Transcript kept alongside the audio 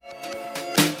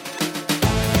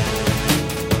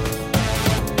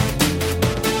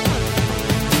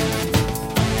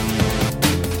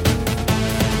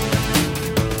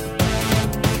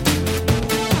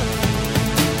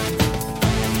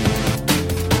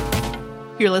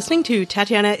You're listening to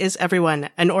Tatiana is Everyone,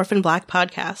 an Orphan Black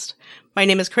podcast. My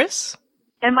name is Chris.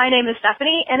 And my name is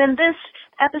Stephanie, and in this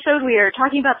episode we are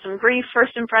talking about some brief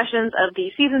first impressions of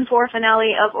the Season 4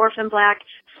 finale of Orphan Black,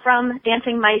 from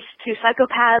Dancing Mice to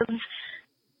Psychopaths.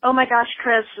 Oh my gosh,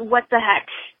 Chris, what the heck?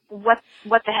 What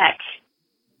the heck?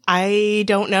 I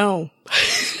don't know.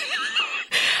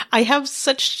 I have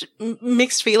such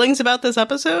mixed feelings about this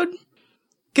episode,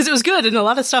 because it was good and a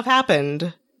lot of stuff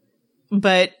happened,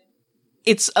 but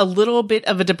it's a little bit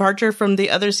of a departure from the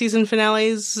other season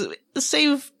finales,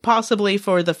 save possibly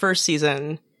for the first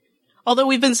season. Although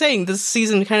we've been saying this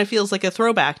season kind of feels like a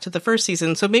throwback to the first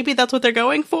season, so maybe that's what they're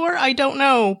going for? I don't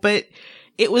know, but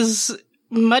it was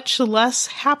much less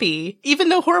happy, even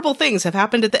though horrible things have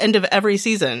happened at the end of every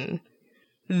season.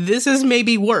 This is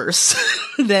maybe worse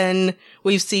than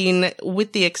we've seen,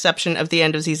 with the exception of the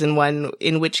end of season 1,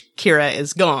 in which Kira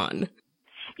is gone.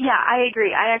 Yeah, I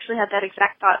agree. I actually had that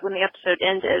exact thought when the episode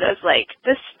ended. I was like,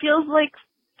 this feels like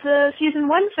the season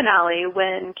 1 finale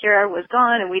when Kira was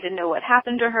gone and we didn't know what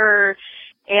happened to her.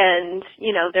 And,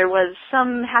 you know, there was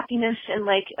some happiness in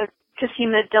like a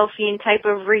Cosima Delphine type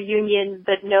of reunion,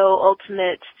 but no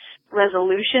ultimate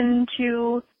resolution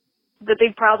to the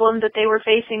big problem that they were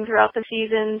facing throughout the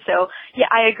season. So, yeah,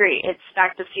 I agree. It's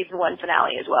back to season 1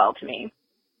 finale as well to me.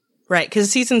 Right,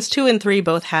 because seasons 2 and 3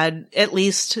 both had at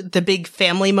least the big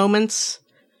family moments,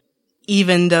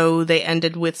 even though they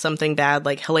ended with something bad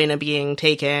like Helena being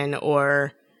taken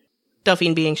or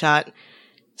Delphine being shot.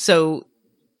 So,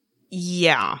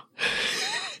 yeah.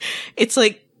 It's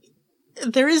like,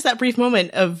 there is that brief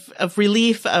moment of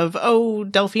relief of, oh,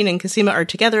 Delphine and Cosima are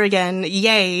together again,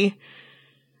 yay.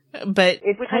 But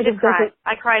which I did cry.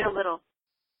 I cried a little.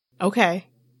 Okay.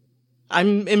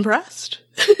 I'm impressed.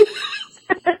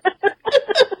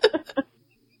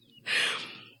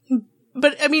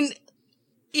 But, I mean,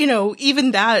 you know,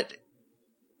 even that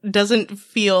doesn't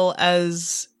feel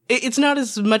as... It's not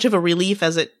as much of a relief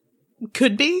as it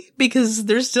could be, because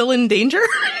they're still in danger.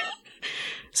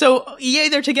 So, yay,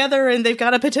 they're together and they've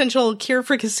got a potential cure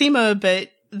for Cosima,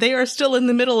 but they are still in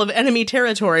the middle of enemy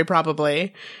territory,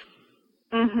 probably.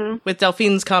 Mm-hmm. With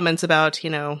Delphine's comments about, you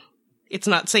know, it's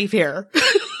not safe here.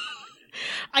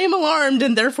 I am alarmed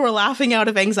and therefore laughing out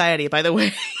of anxiety, by the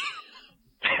way.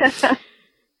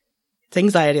 It's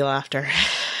anxiety laughter.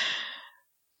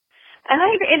 And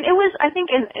I agree. And it was, I think,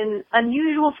 an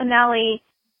unusual finale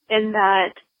in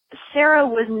that Sarah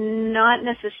was not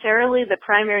necessarily the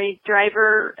primary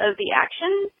driver of the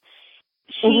action.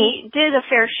 She did a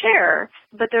fair share,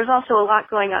 but there's also a lot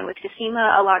going on with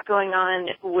Cosima, a lot going on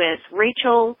with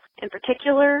Rachel in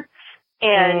particular.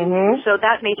 And so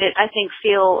that made it, I think,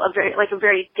 feel a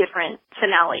very different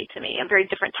finale to me, a very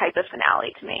different type of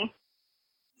finale to me.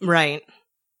 Right.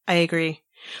 I agree.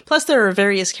 Plus, there are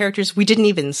various characters we didn't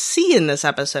even see in this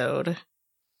episode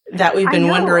that we've been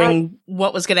wondering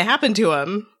what was going to happen to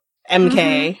him. MK.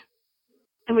 Mm-hmm.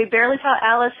 And we barely saw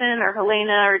Allison or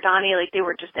Helena or Donnie, like they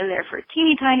were just in there for a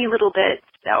teeny tiny little bit.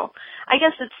 So I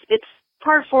guess it's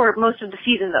par for most of the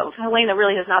season, though. Helena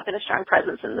really has not been a strong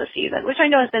presence in this season, which I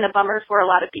know has been a bummer for a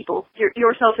lot of people,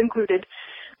 yourself included.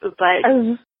 But I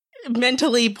was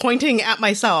mentally pointing at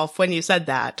myself when you said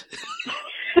that.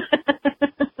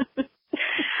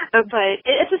 But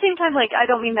at the same time, like, I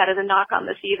don't mean that as a knock on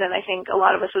the season. I think a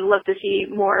lot of us would love to see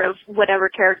more of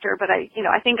whatever character, but I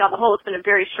think on the whole it's been a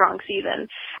very strong season.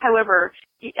 However,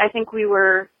 I think we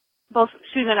were, both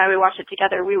Susan and I, we watched it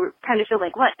together, we were kind of feel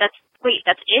like, that's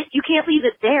it? You can't leave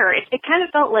it there. It kind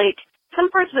of felt like,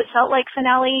 some parts of it felt like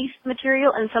finale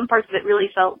material, and some parts of it really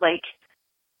felt like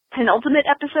penultimate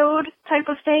episode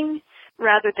type of thing,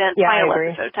 rather than final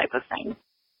episode type of thing.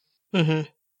 Mm-hmm.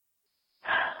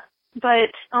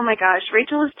 But, oh my gosh,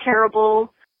 Rachel is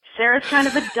terrible. Sarah's kind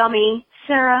of a dummy.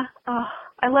 Sarah,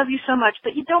 I love you so much,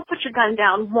 but you don't put your gun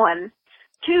down, 1.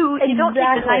 2, you don't take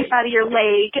the knife out of your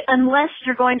leg unless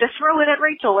you're going to throw it at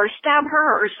Rachel or stab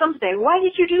her or something. Why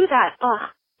did you do that? Ugh.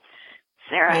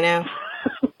 Sarah. I know.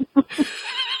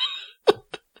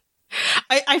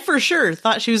 I for sure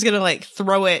thought she was going to, like,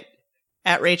 throw it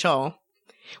at Rachel.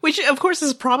 Which, of course,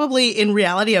 is probably, in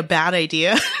reality, a bad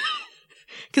idea.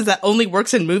 Because that only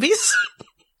works in movies?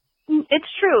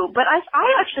 It's true, but I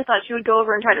actually thought she would go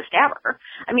over and try to stab her.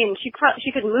 I mean, she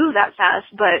could move that fast,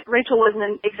 but Rachel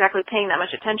wasn't exactly paying that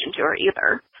much attention to her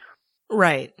either.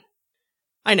 Right.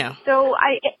 I know. So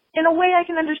in a way, I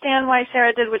can understand why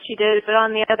Sarah did what she did, but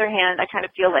on the other hand, I kind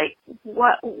of feel like,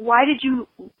 why did you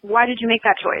make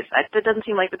that choice? That doesn't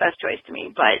seem like the best choice to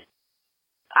me, but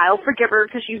I'll forgive her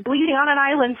because she's bleeding on an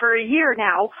island for a year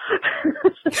now.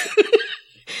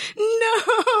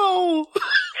 No!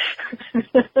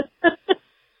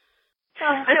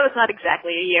 I know it's not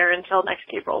exactly a year until next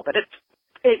April, but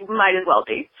it might as well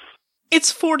be.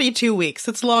 It's 42 weeks.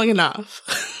 It's long enough.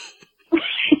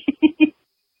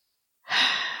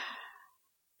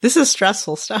 This is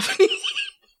stressful, Stephanie.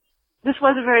 This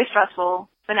was a very stressful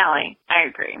finale. I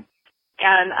agree.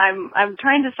 And I'm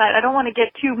trying to decide. I don't want to get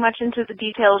too much into the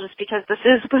details just because this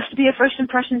is supposed to be a first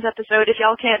impressions episode. If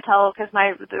y'all can't tell, because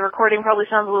the recording probably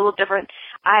sounds a little different,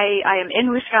 I am in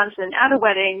Wisconsin at a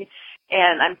wedding,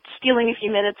 and I'm stealing a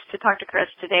few minutes to talk to Chris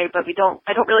today, but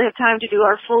I don't really have time to do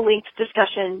our full-length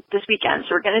discussion this weekend,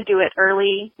 so we're going to do it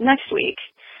early next week,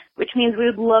 which means we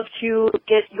would love to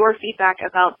get your feedback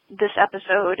about this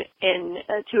episode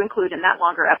to include in that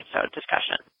longer episode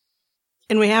discussion.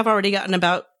 And we have already gotten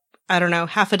about, I don't know,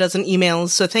 half a dozen emails.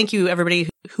 So thank you, everybody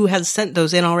who has sent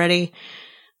those in already.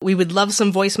 We would love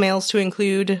some voicemails to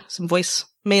include, some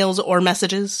voicemails or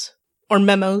messages or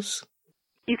memos.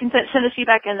 You can send us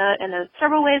feedback in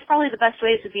several ways. Probably the best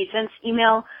ways would be to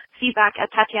email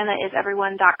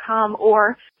feedback@TatianaIsEveryone.com,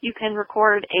 or you can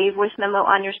record a voice memo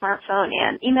on your smartphone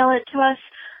and email it to us,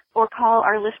 or call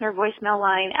our listener voicemail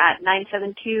line at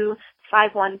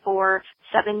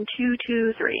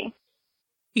 972-514-7223.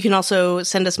 You can also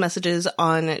send us messages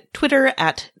on Twitter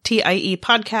at TIE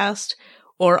Podcast,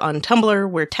 or on Tumblr,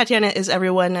 we're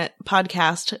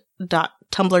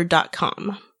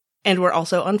TatianaIsEveryone.podcast.tumblr.com. And we're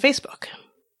also on Facebook.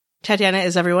 Tatiana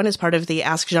is Everyone is part of the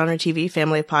Ask Genre TV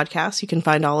family of podcasts. You can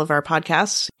find all of our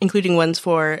podcasts, including ones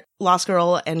for Lost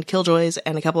Girl and Killjoys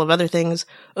and a couple of other things,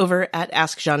 over at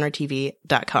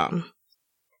AskGenreTV.com.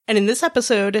 And in this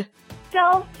episode,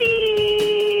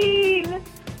 Delphine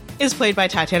is played by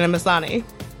Tatiana Maslany.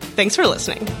 Thanks for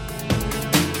listening.